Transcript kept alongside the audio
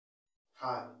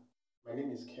Hi, my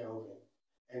name is Kelvin,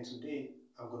 and today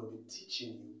I'm going to be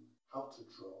teaching you how to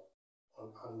draw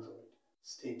on Android.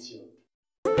 Stay tuned.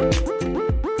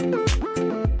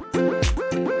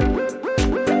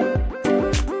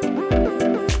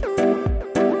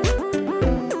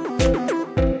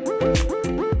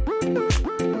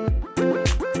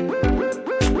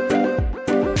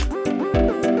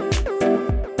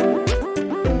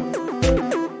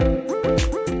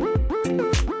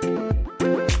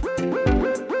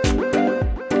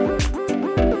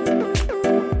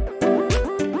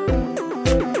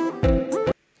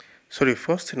 So the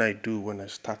first thing I do when I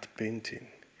start painting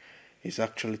is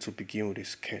actually to begin with a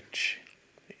sketch.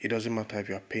 It doesn't matter if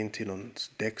you're painting on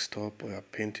desktop or you're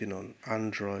painting on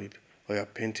Android or you're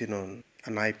painting on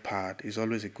an iPad. It's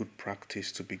always a good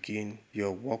practice to begin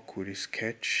your work with a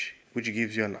sketch, which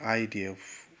gives you an idea of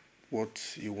what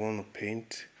you want to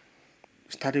paint.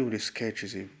 Starting with a sketch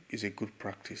is a good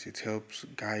practice. It helps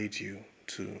guide you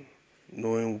to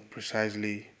knowing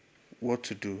precisely what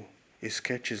to do. A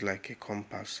sketch is like a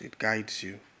compass. It guides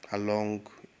you along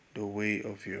the way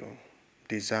of your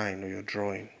design or your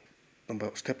drawing.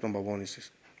 Step number one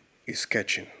is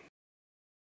sketching.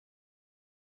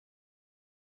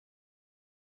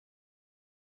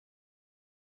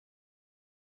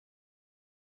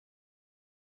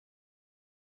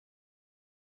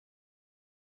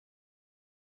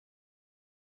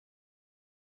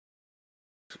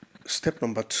 Step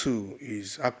number two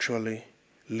is actually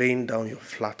laying down your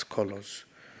flat colors.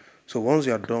 So once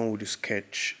you are done with the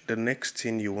sketch, the next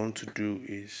thing you want to do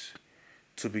is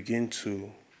to begin to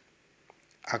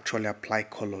actually apply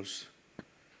colors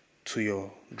to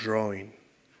your drawing.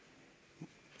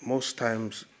 Most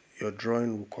times your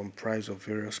drawing will comprise of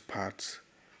various parts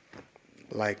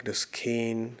like the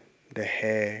skin, the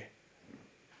hair,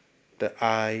 the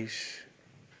eyes,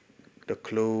 the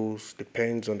clothes,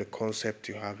 depends on the concept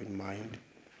you have in mind.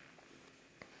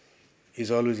 It's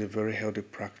always a very healthy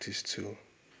practice to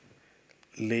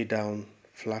lay down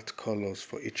flat colors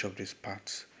for each of these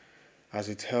parts, as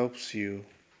it helps you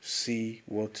see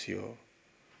what your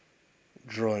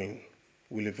drawing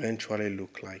will eventually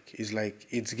look like. It's like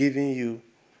it's giving you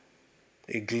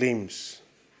a glimpse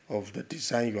of the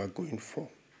design you are going for.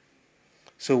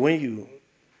 So when you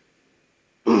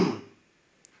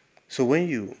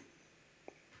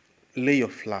lay your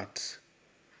flat,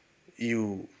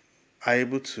 you are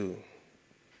able to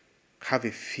have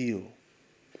a feel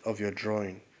of your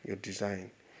drawing, your design.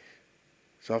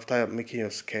 So after making your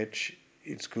sketch,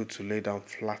 it's good to lay down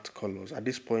flat colors. At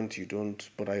this point, you don't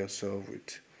bother yourself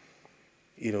with,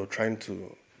 trying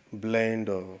to blend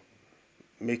or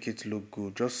make it look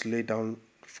good. Just lay down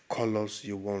colors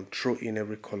you want, throw in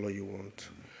every color you want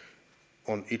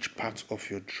on each part of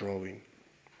your drawing.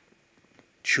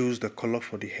 Choose the color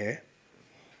for the hair,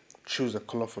 choose the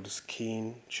color for the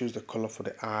skin, choose the color for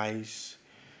the eyes.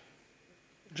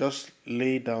 Just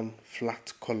lay down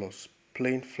flat colors,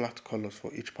 plain flat colors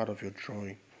for each part of your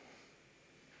drawing.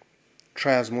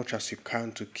 Try as much as you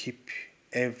can to keep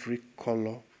every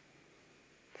color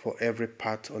for every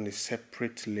part on a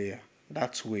separate layer.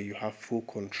 That way you have full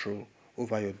control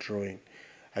over your drawing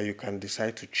and you can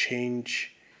decide to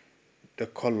change the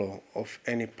color of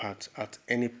any part at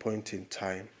any point in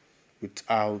time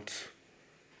without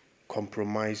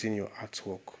compromising your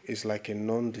artwork. It's like a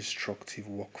non-destructive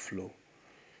workflow.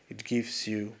 It gives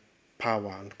you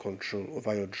power and control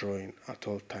over your drawing at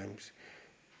all times.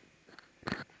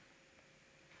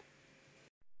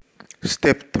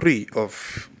 Step 3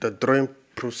 of the drawing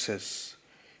process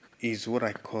is what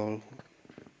I call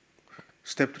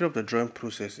step 3 of the drawing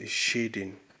process is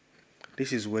shading.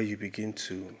 This is where you begin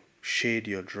to shade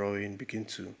your drawing, begin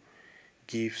to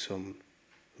give some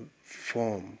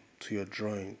form to your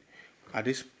drawing. At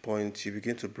this point, you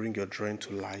begin to bring your drawing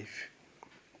to life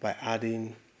by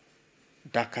adding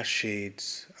darker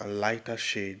shades and lighter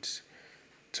shades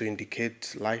to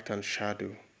indicate light and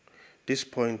shadow. This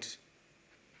point,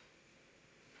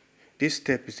 this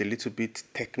step is a little bit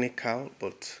technical,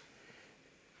 but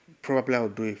probably I'll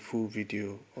do a full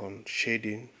video on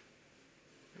shading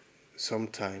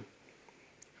sometime.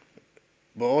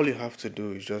 But all you have to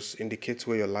do is just indicate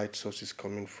where your light source is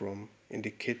coming from,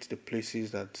 indicate the places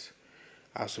that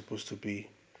are supposed to be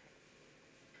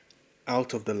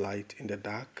out of the light in the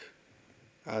dark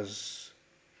as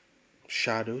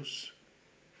shadows.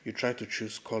 You try to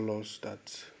choose colors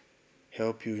that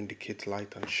help you indicate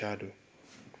light and shadow.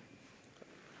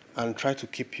 And try to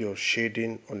keep your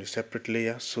shading on a separate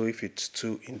layer, so if it's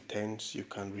too intense you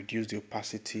can reduce the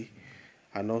opacity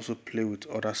and also play with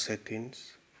other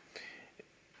settings.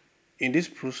 In this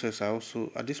process,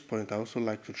 at this point I also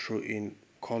like to throw in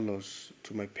colors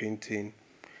to my painting.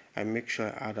 I make sure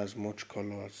I add as much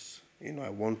color as I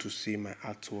want to see my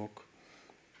artwork.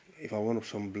 If I want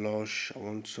some blush, I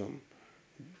want some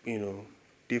you know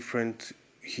different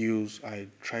hues, I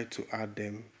try to add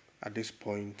them at this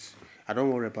point. I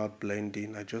don't worry about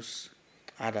blending. I just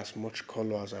add as much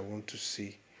color as I want to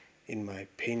see in my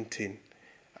painting.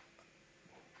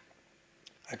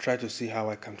 I try to see how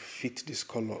I can fit these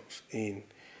colors in.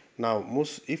 Now,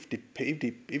 most if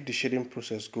the shading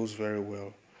process goes very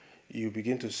well, you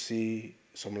begin to see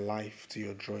some life to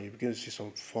your drawing. You begin to see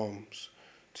some forms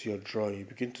to your drawing. You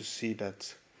begin to see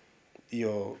that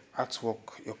your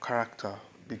artwork, your character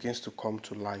begins to come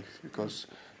to life because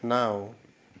now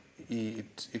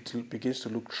it begins to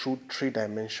look true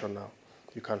three-dimensional.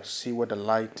 You can see where the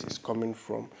light is coming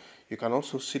from. You can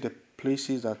also see the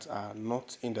places that are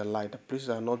not in the light, the places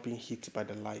that are not being hit by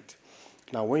the light.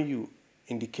 Now, when you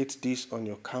indicate this on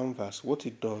your canvas, what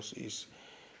it does is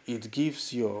it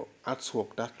gives your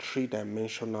artwork that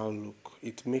three-dimensional look.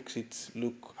 It makes it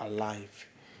look alive.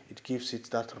 It gives it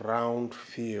that round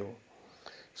feel.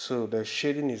 So the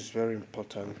shading is very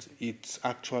important. It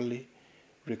actually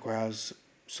requires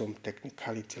some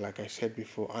technicality, like I said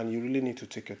before, and you really need to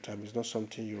take your time. It's not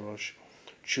something you rush.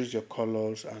 Choose your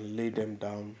colors and lay them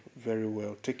down very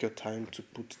well. Take your time to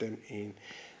put them in.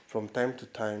 From time to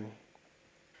time,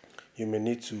 you may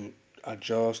need to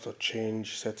adjust or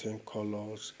change certain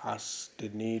colors as the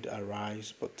need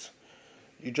arise, but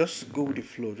you just go with the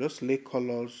flow. Just lay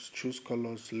colors, choose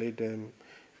colors, lay them,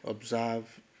 observe,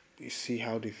 you see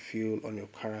how they feel on your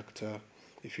character.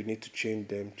 If you need to change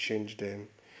them, change them.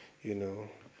 You know,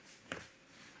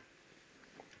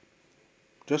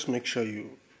 just make sure you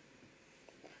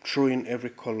throw in every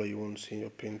color you want to see in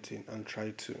your painting and try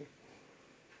to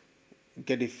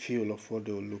get a feel of what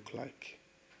they will look like.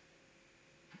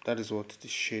 That is what the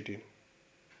shading.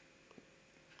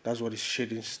 That's what the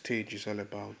shading stage is all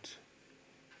about.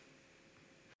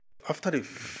 After the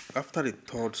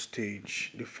third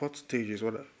stage, the fourth stage is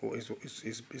what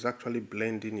is actually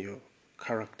blending your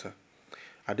character.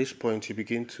 At this point, you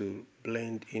begin to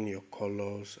blend in your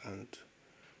colors and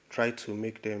try to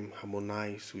make them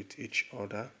harmonize with each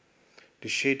other. The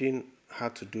shading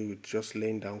had to do with just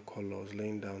laying down colors,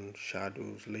 laying down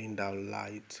shadows, laying down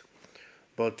light.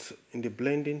 But in the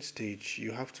blending stage,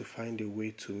 you have to find a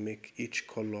way to make each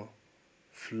color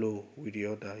flow with the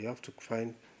other. You have to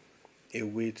find a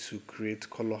way to create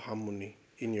color harmony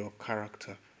in your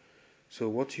character. So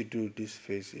what you do this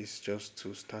phase is just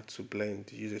to start to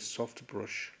blend. Use a soft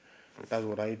brush. That's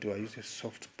what I do. I use a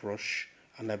soft brush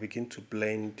and I begin to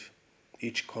blend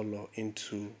each color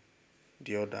into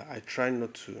the other. I try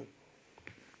not to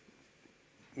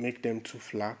make them too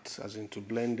flat, as in to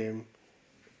blend them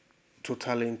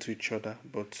totally into each other,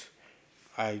 but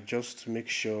I just make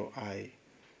sure I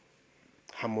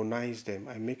harmonize them.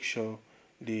 I make sure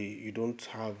you don't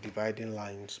have dividing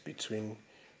lines between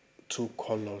two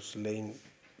colors laying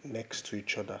next to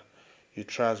each other. You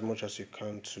try as much as you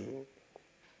can to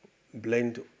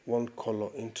blend one color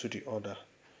into the other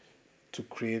to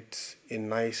create a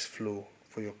nice flow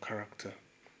for your character.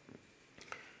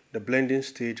 The blending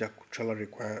stage actually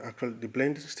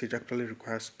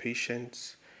requires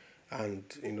patience, and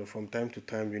from time to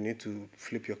time you need to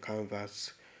flip your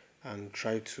canvas and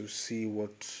try to see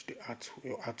what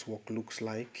your artwork looks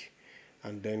like,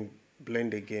 and then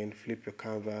blend again, flip your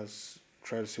canvas,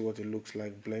 try to see what it looks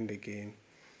like, blend again,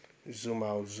 zoom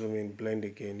out, zoom in, blend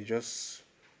again. You just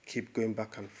keep going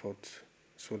back and forth.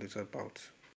 That's what it's about.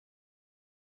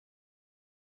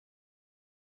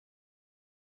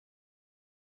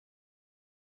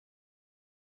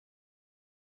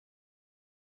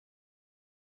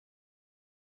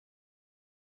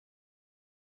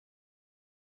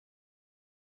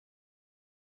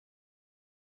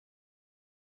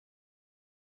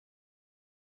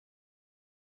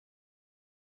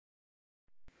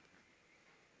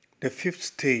 The fifth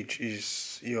stage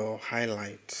is your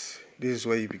highlights. This is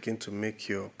where you begin to make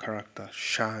your character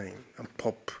shine and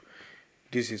pop.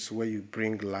 This is where you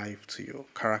bring life to your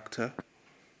character.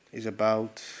 It's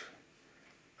about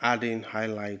adding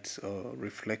highlights or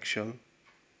reflection,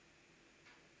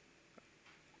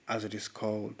 as it is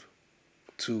called,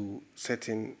 to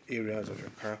certain areas of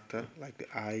your character, like the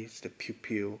eyes, the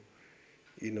pupil.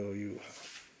 You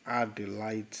add the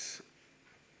lights,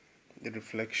 the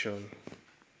reflection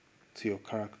to your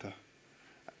character.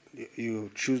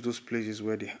 You choose those places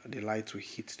where the light will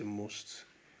hit the most,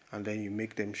 and then you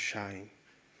make them shine.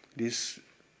 This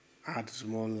adds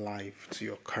more life to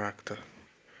your character.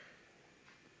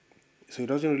 So it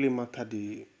doesn't really matter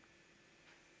the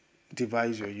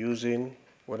device you're using,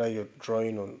 whether you're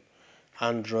drawing on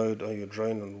Android, or you're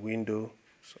drawing on Windows,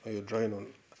 or you're drawing on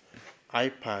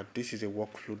iPad, this is a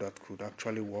workflow that could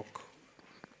actually work.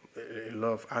 A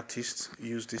lot of artists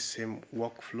use this same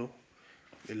workflow.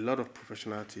 A lot of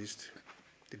professional artists,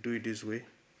 they do it this way,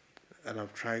 and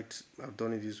I've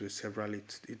done it this way several.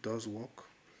 It does work.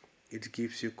 It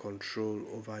gives you control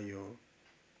over your.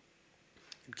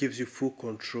 It gives you full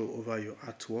control over your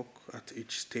artwork at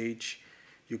each stage.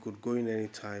 You could go in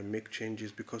anytime, make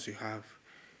changes because you have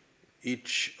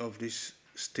each of this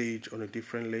stage on a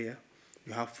different layer.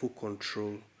 You have full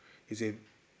control. It's a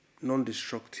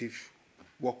non-destructive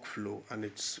workflow, and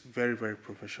it's very, very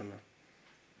professional.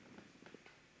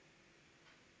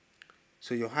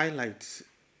 So your highlights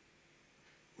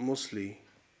mostly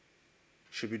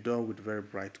should be done with very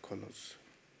bright colors.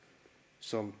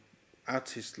 Some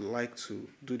artists like to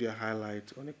do their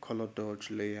highlight on a color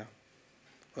dodge layer.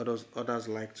 Others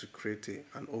like to create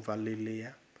an overlay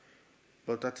layer.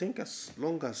 But I think as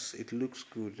long as it looks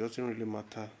good, it doesn't really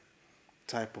matter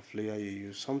type of layer you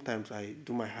use. Sometimes I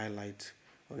do my highlight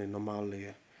on a normal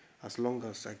layer. As long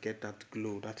as I get that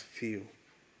glow, that feel,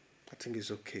 I think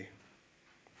it's okay.